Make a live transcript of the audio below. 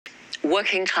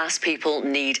Working class people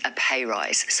need a pay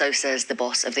rise, so says the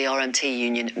boss of the RMT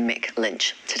union, Mick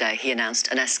Lynch. Today he announced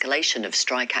an escalation of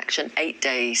strike action, 8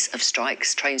 days of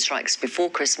strikes, train strikes before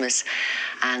Christmas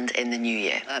and in the new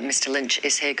year. Mr Lynch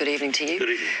is here. Good evening to you.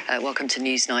 Good evening. Welcome to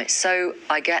Newsnight. So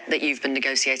I get that you've been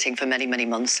negotiating for many, many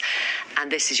months,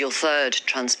 and this is your third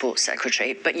Transport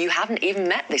Secretary, but you haven't even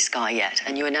met this guy yet,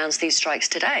 and you announced these strikes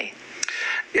today.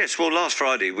 Yes, well, last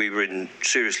Friday we were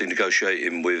seriously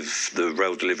negotiating with the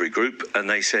rail delivery group, and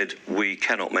they said, we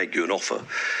cannot make you an offer.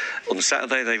 On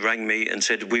Saturday they rang me and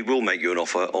said, we will make you an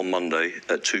offer on Monday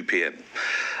at 2 p.m.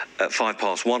 At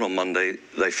 1:05 on Monday,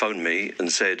 they phoned me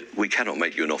and said, we cannot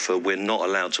make you an offer. We're not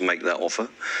allowed to make that offer.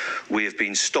 We have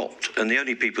been stopped. And the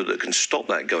only people that can stop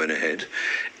that going ahead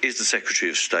is the Secretary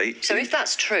of State. So if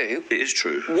that's true... It is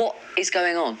true. What is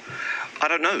going on? I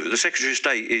don't know. The Secretary of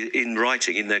State, in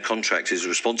writing, in their contracts, is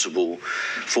responsible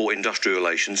for industrial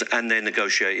relations and their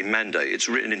negotiating mandate. It's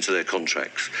written into their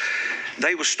contracts.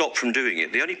 They were stopped from doing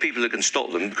it. The only people that can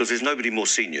stop them, because there's nobody more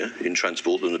senior in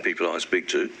transport than the people that I speak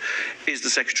to, is the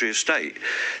Secretary of State.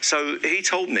 So he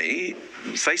told me,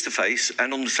 face-to-face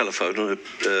and on the telephone, on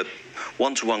a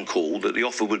one-to-one call, that the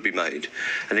offer would be made.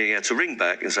 And he had to ring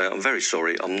back and say, I'm very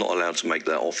sorry, I'm not allowed to make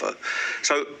that offer.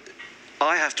 So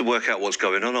I have to work out what's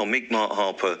going on. I'll meet Mark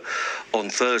Harper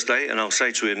on Thursday and I'll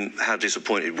say to him how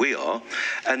disappointed we are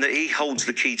and that he holds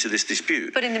the key to this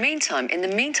dispute. But in the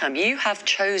meantime, you have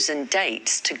chosen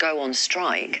dates to go on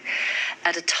strike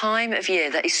at a time of year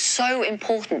that is so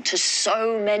important to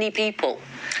so many people.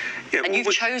 Yeah, and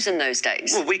you've chosen those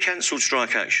days. Well, we cancelled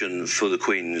strike action for the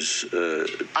Queen's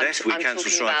death. We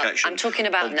cancelled strike action. I'm talking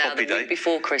about now, the week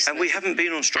before Christmas. And we haven't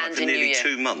been on strike for nearly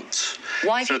 2 months.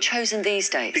 Why have you chosen these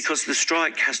days? Because the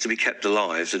strike has to be kept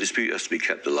alive, the dispute has to be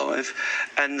kept alive,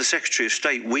 and the Secretary of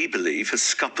State, we believe, has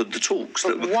scuppered the talks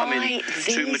that were coming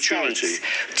to maturity. Dates?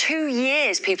 2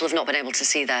 years people have not been able to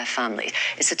see their family.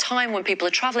 It's a time when people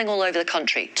are travelling all over the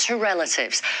country to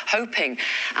relatives, hoping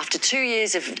after 2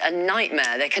 years of a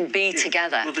nightmare they can be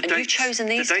together. Well, and you've chosen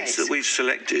these days. The dates that we've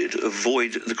selected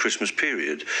avoid the Christmas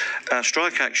period. Our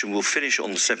strike action will finish on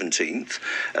the 17th,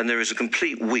 and there is a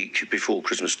complete week before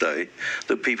Christmas Day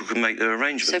that people can make their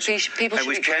arrangements. So people should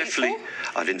be grateful?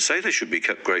 I didn't say they should be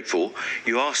kept grateful.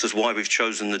 You asked us why we've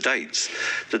chosen the dates.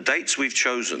 The dates we've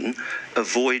chosen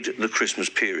avoid the Christmas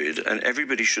period, and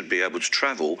everybody should be able to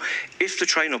travel if the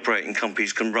train operating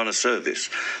companies can run a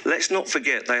service. Let's not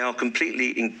forget they are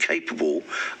completely incapable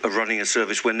of running a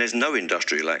service when there's no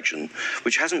industrial action,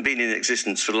 which hasn't been in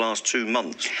existence for the last 2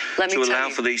 months, to allow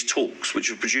for these talks, which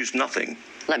have produced nothing.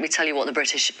 Let me tell you what the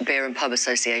British Beer and Pub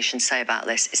Association say about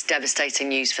this. It's devastating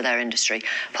news for their industry.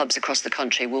 Pubs across the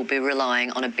country will be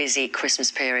relying on a busy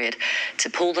Christmas period to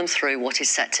pull them through what is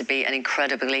set to be an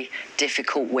incredibly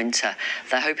difficult winter.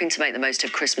 They're hoping to make the most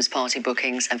of Christmas party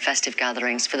bookings and festive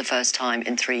gatherings for the first time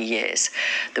in 3 years.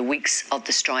 The weeks of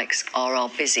the strikes are our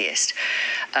busiest.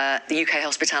 The UK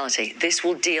hospitality. This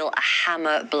will deal a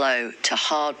hammer blow to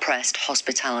hard-pressed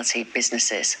hospitality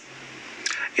businesses.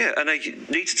 Yeah, and they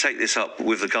need to take this up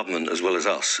with the government as well as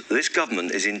us. This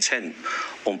government is intent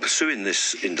on pursuing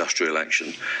this industrial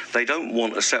action. They don't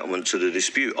want a settlement to the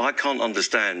dispute. I can't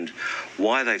understand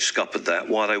why they've scuppered that,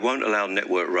 why they won't allow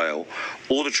Network Rail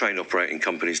or the train operating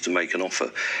companies to make an offer.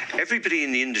 Everybody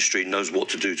in the industry knows what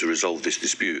to do to resolve this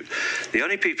dispute. The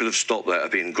only people who have stopped that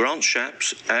have been Grant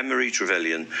Shapps, Anne-Marie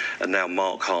Trevelyan and now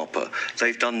Mark Harper.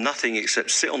 They've done nothing except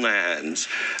sit on their hands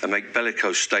and make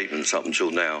bellicose statements up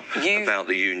until now about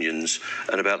the unions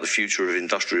and about the future of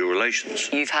industrial relations.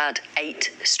 You've had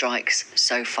 8 strikes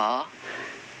so far,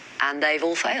 and they've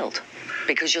all failed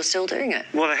because you're still doing it.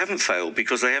 Well, they haven't failed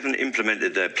because they haven't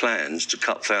implemented their plans to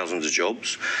cut thousands of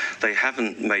jobs. They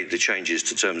haven't made the changes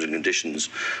to terms and conditions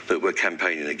that we're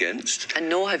campaigning against. And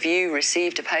nor have you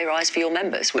received a pay rise for your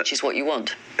members, which is what you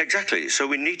want. Exactly. So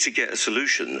we need to get a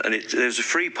solution, and there's a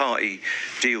three-party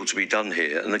deal to be done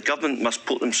here, and the government must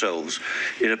put themselves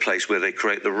in a place where they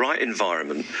create the right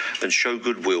environment and show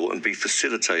goodwill and be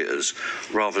facilitators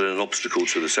rather than an obstacle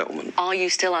to the settlement. Are you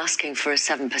still asking for a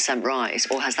 7% rise,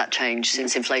 or has that changed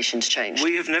since inflation's changed?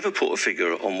 We have never put a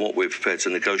figure on what we're prepared to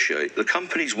negotiate. The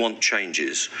companies want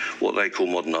changes, what they call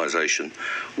modernisation.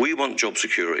 We want job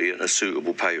security and a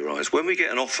suitable pay rise. When we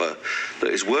get an offer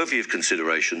that is worthy of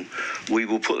consideration, we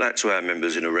will put that to our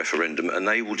members in a referendum and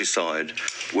they will decide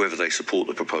whether they support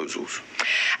the proposals.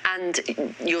 And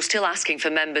you're still asking for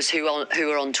members who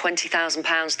are on £20,000,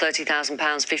 £30,000,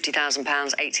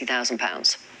 £50,000,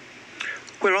 £80,000?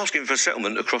 We're asking for a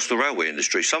settlement across the railway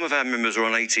industry. Some of our members are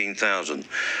on 18,000.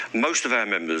 Most of our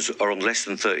members are on less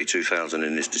than 32,000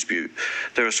 in this dispute.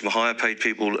 There are some higher paid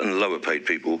people and lower paid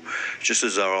people, just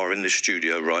as there are in this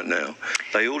studio right now.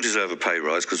 They all deserve a pay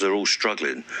rise because they're all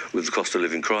struggling with the cost of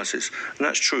living crisis. And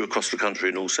that's true across the country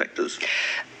in all sectors.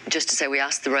 Just to say, we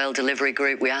asked the Rail Delivery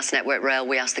Group, we asked Network Rail,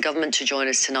 we asked the government to join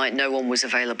us tonight. No one was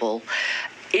available.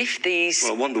 If these...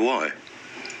 Well, I wonder why.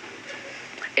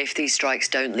 If these strikes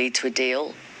don't lead to a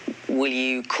deal, will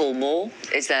you call more?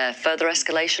 Is there further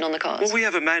escalation on the cards? Well, we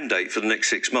have a mandate for the next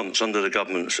 6 months under the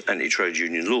government's anti-trade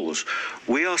union laws.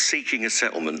 We are seeking a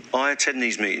settlement. I attend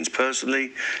these meetings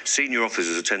personally. Senior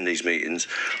officers attend these meetings.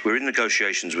 We're in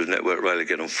negotiations with Network Rail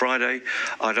again on Friday.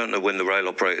 I don't know when the rail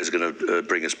operator is going to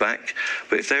bring us back.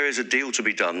 But if there is a deal to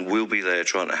be done, we'll be there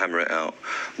trying to hammer it out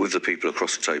with the people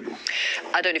across the table.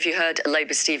 I don't know if you heard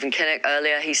Labour's Stephen Kinnock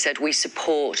earlier. He said, we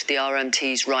support the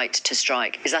RMT's right to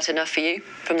strike. Is that enough for you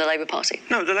from the Labour Party?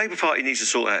 No, the Labour Party needs to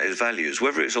sort out its values,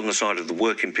 whether it's on the side of the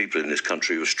working people in this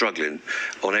country who are struggling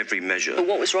on every measure. But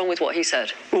what was wrong with what he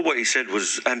said? Well, what he said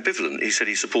was ambivalent. He said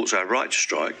he supports our right to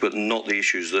strike, but not the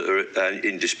issues that are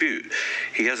in dispute.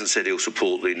 He hasn't said he'll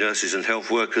support the nurses and health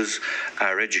workers,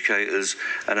 our educators,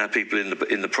 and our people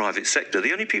in the private sector.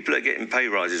 The only people that are getting pay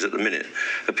rises at the minute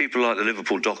are people like the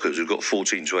Liverpool dockers who've got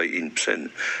 14 to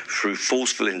 18% through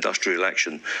forceful industrial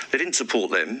action. They didn't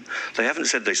support them. They haven't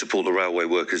said they support the railway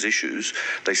workers' issues.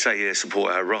 They say they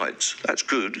support our rights. That's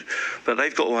good, but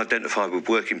they've got to identify with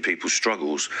working people's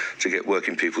struggles to get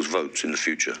working people's votes in the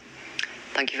future.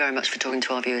 Thank you very much for talking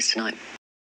to our viewers tonight.